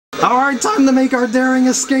Alright, time to make our daring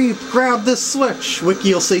escape. Grab this switch.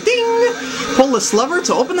 Wiki will say ding! Pull this lever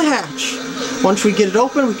to open the hatch. Once we get it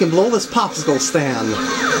open, we can blow this popsicle stand.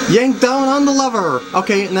 Yank down on the lever.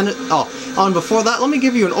 Okay, and then and before that, let me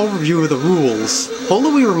give you an overview of the rules. Hold the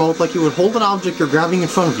Wii remote like you would hold an object you're grabbing in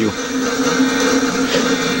front of you.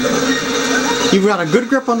 You've got a good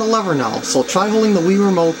grip on the lever now, so try holding the Wii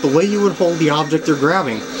remote the way you would hold the object you're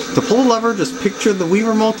grabbing. To pull the lever, just picture the Wii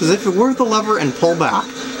remote as if it were the lever and pull back.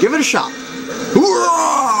 Give it a shot.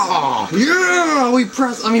 Yeah! We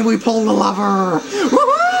pull the lever!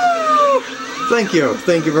 Woohoo! Thank you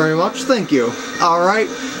very much, thank you. Alright,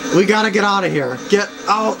 we gotta get out of here. Get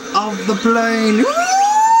out of the plane! Woo!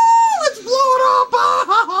 Let's blow it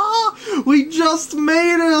up! We just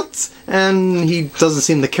made it! And he doesn't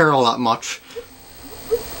seem to care all that much.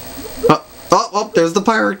 Oh, there's the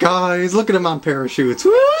pirate guys. Look at him on parachutes.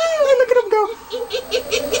 Woo! Look at him go.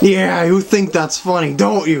 Yeah, you think that's funny,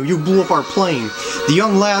 don't you? You blew up our plane. The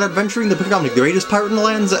young lad adventuring to become the greatest pirate in the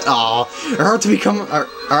lands. Are out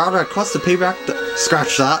on a quest to pay back the...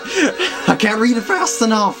 Scratch that. I can't read it fast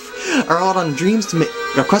enough. Are out on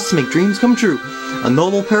a quest to make dreams come true. A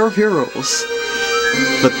noble pair of heroes.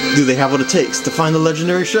 But do they have what it takes to find the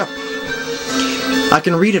legendary ship? I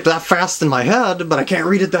can read it that fast in my head, but I can't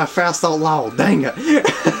read it that fast out loud. Dang it.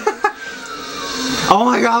 Oh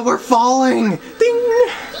my god, we're falling! Ding!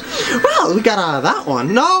 Well, we got out of that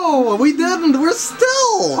one. No, we didn't. We're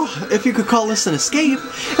still. If you could call this an escape.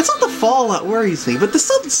 It's not the fall that worries me, but this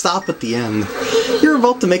doesn't stop at the end. You're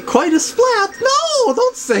about to make quite a splat. No,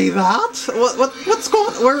 don't say that.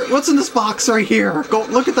 What's in this box right here? Go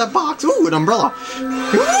look at that box. Ooh, an umbrella.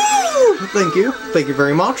 Woo! Thank you. Thank you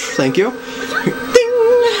very much. Thank you.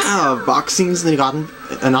 Box seems they got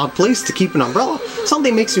an odd place to keep an umbrella.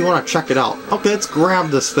 Something makes me want to check it out. Okay, let's grab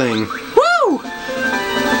this thing. Woo!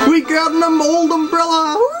 We got an old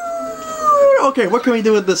umbrella! Woo! Okay, what can we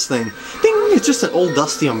do with this thing? Ding! It's just an old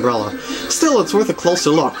dusty umbrella. Still, it's worth a closer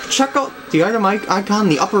look. Check out the item icon in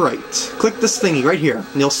the upper right. Click this thingy right here,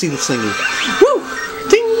 and you'll see the thingy. Woo!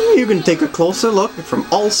 Ding! You can take a closer look from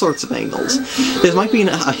all sorts of angles. There might be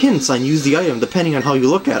a hint on use the item depending on how you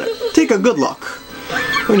look at it. Take a good look.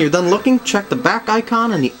 When you're done looking, check the back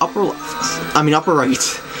icon in the upper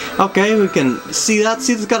right. Okay, we can see that.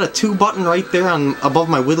 See, it's got a 2 button right there above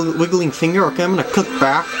my wiggling finger. Okay, I'm gonna click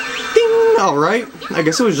back. Ding! Alright, I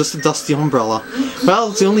guess it was just a dusty umbrella.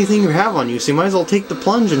 Well, it's the only thing you have on you, so you might as well take the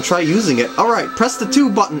plunge and try using it. Alright, press the 2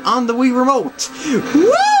 button on the Wii remote.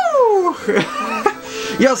 Woo!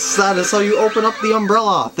 Yes, that is how you open up the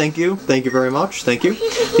umbrella. Thank you. Thank you very much. Thank you.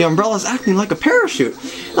 The umbrella's acting like a parachute.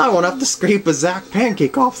 Now I won't have to scrape a Zack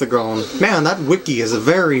pancake off the ground. Man, that Wiki is a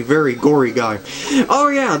very, very gory guy. Oh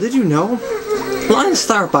yeah, did you know? Line the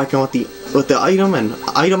start icon with the item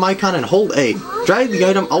icon and hold A. Drag the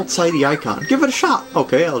item outside the icon. Give it a shot.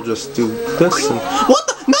 Okay, I'll just do this and... What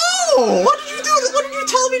the? No! What did you do? What did you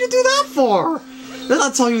tell me to do that for?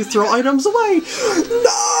 That's how you throw items away.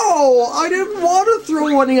 No! I didn't want to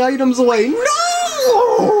throw any items away.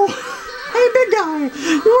 No! Hey, big guy,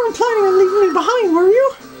 you weren't planning on leaving me behind, were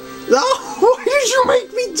you? No! Why did you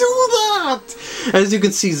make me do that? As you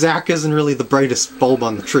can see, Zack isn't really the brightest bulb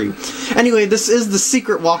on the tree. Anyway, this is the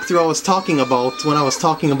secret walkthrough I was talking about when I was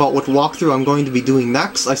talking about what walkthrough I'm going to be doing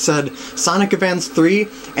next. I said Sonic Advance 3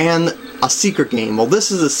 and a secret game. Well,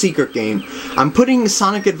 this is a secret game. I'm putting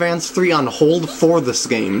Sonic Advance 3 on hold for this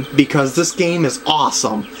game because this game is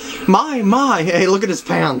awesome. My, hey, look at his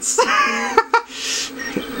pants.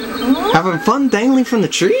 Having fun dangling from the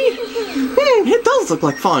tree? It does look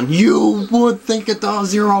like fun. You would think it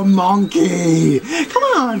does, you're a monkey. Come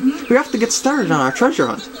on, we have to get started on our treasure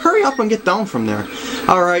hunt. Hurry up and get down from there.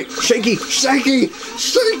 Alright, shaky. Okay.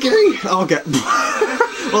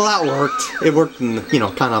 Well, that worked. It worked in,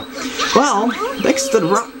 kind of... Well, thanks to the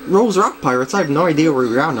Rose Rock Pirates, I have no idea where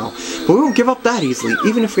we are now. But we won't give up that easily,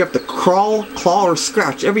 even if we have to crawl, claw, or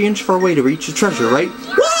scratch every inch of our way to reach the treasure, right?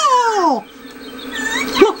 Wow!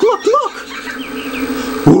 Look!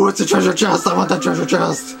 Ooh, it's a treasure chest! I want that treasure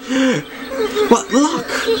chest! But look!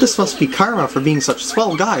 This must be karma for being such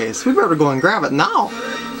swell guys. We better go and grab it now!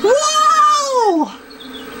 Wow!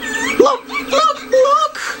 Look!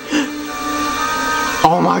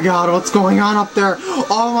 Oh my god, what's going on up there?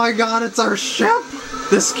 Oh my god, it's our ship!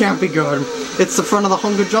 This can't be good. It's the front of the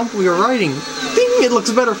Hunga Jump we were riding. Ding! It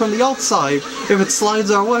looks better from the outside. If it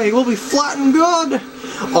slides our way, we'll be flat and good!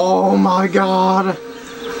 Oh my god!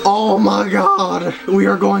 Oh my god! We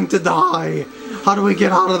are going to die! How do we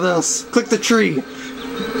get out of this? Click the tree!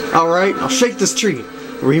 Alright, I'll shake this tree.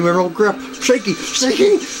 Remote grip. Shaky!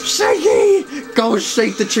 Go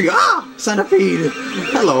shake the tree. Ah! Centipede!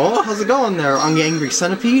 Hello, how's it going there, angry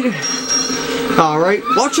centipede? Alright,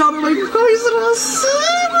 watch out, it might be poisonous!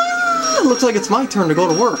 Looks like it's my turn to go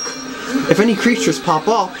to work. If any creatures pop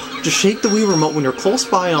up, just shake the Wii remote when you're close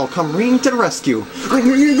by and I'll come ringing to the rescue.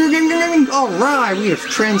 Alright, we have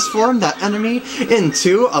transformed that enemy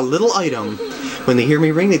into a little item. When they hear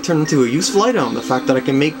me ring, they turn into a useful item. The fact that I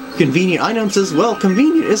can make convenient items is, well,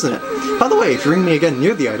 convenient, isn't it? By the way, if you ring me again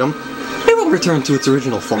near the item, it will return to its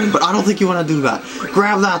original form, but I don't think you want to do that.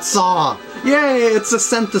 Grab that saw! Yay, it's a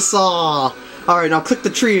saw! Alright, now click the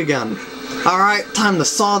tree again. Alright, time to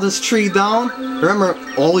saw this tree down. Remember,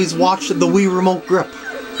 always watch the Wii remote grip.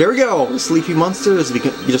 Here we go! The sleepy monster is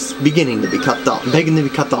just beginning to be cut down, begging to be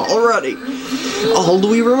cut down already. I'll hold the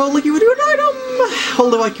Wii remote like you would do an item!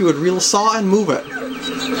 Hold it like you would real saw and move it.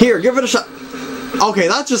 Here, give it a shot. Okay,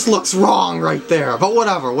 that just looks wrong right there, but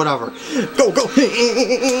whatever. Go!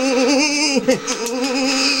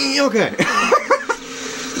 Okay.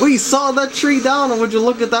 We saw that tree down, and would you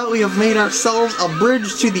look at that, we have made ourselves a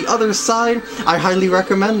bridge to the other side. I highly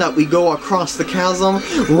recommend that we go across the chasm.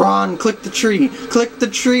 Ron, click the tree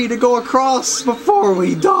to go across before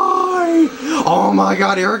we die. Oh my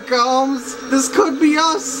god, here it comes. This could be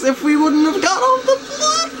us if we wouldn't have got off the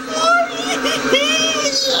platform.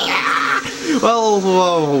 Yeah. Well,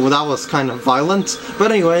 whoa, that was kind of violent.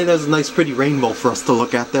 But anyway, there's a nice pretty rainbow for us to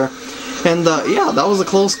look at there. And yeah, that was a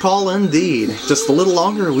close call indeed. Just a little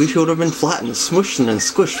longer, we should have been flattened, smushed, and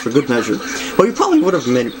squished for good measure. But we probably would have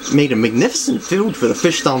made a magnificent food for the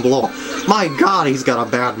fish down below. My god, he's got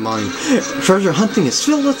a bad mind. Treasure hunting is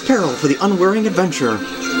filled with peril for the unwary adventurer.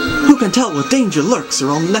 Who can tell what danger lurks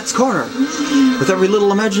around the next corner? With every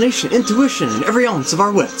little imagination, intuition, and every ounce of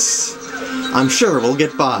our wits, I'm sure we'll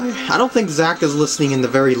get by. I don't think Zack is listening in the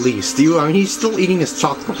very least. I mean, he's still eating his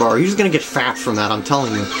chocolate bar. He's gonna get fat from that, I'm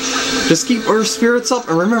telling you. Just keep our spirits up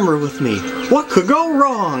and remember with me, what could go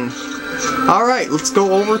wrong? Alright, let's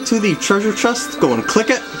go over to the treasure chest. Go and click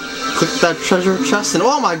it. Click that treasure chest and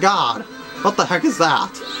oh my god! What the heck is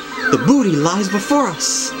that? The booty lies before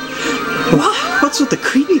us. What? What's with the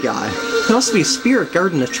creepy guy? There must be a spirit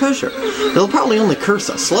guarding the treasure. They'll probably only curse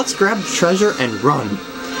us, so let's grab the treasure and run.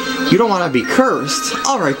 You don't want to be cursed?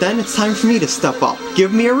 Alright then, it's time for me to step up.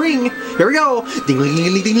 Give me a ring. Here we go.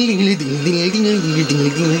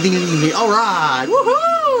 Alright.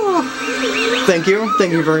 Woohoo! Thank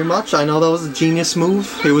you very much. I know that was a genius move.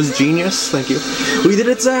 It was genius. Thank you. We did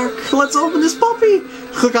it, Zack. Let's open this puppy.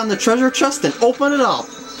 Click on the treasure chest and open it up.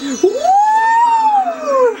 Woo!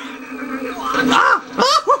 Ah!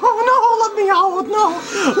 Oh, no, let me out. No.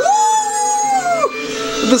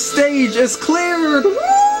 Woo! The stage is cleared. Woo!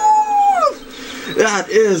 That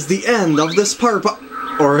is the end of this part,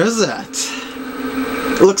 or is it?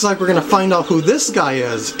 It looks like we're gonna find out who this guy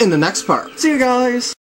is in the next part. See you guys!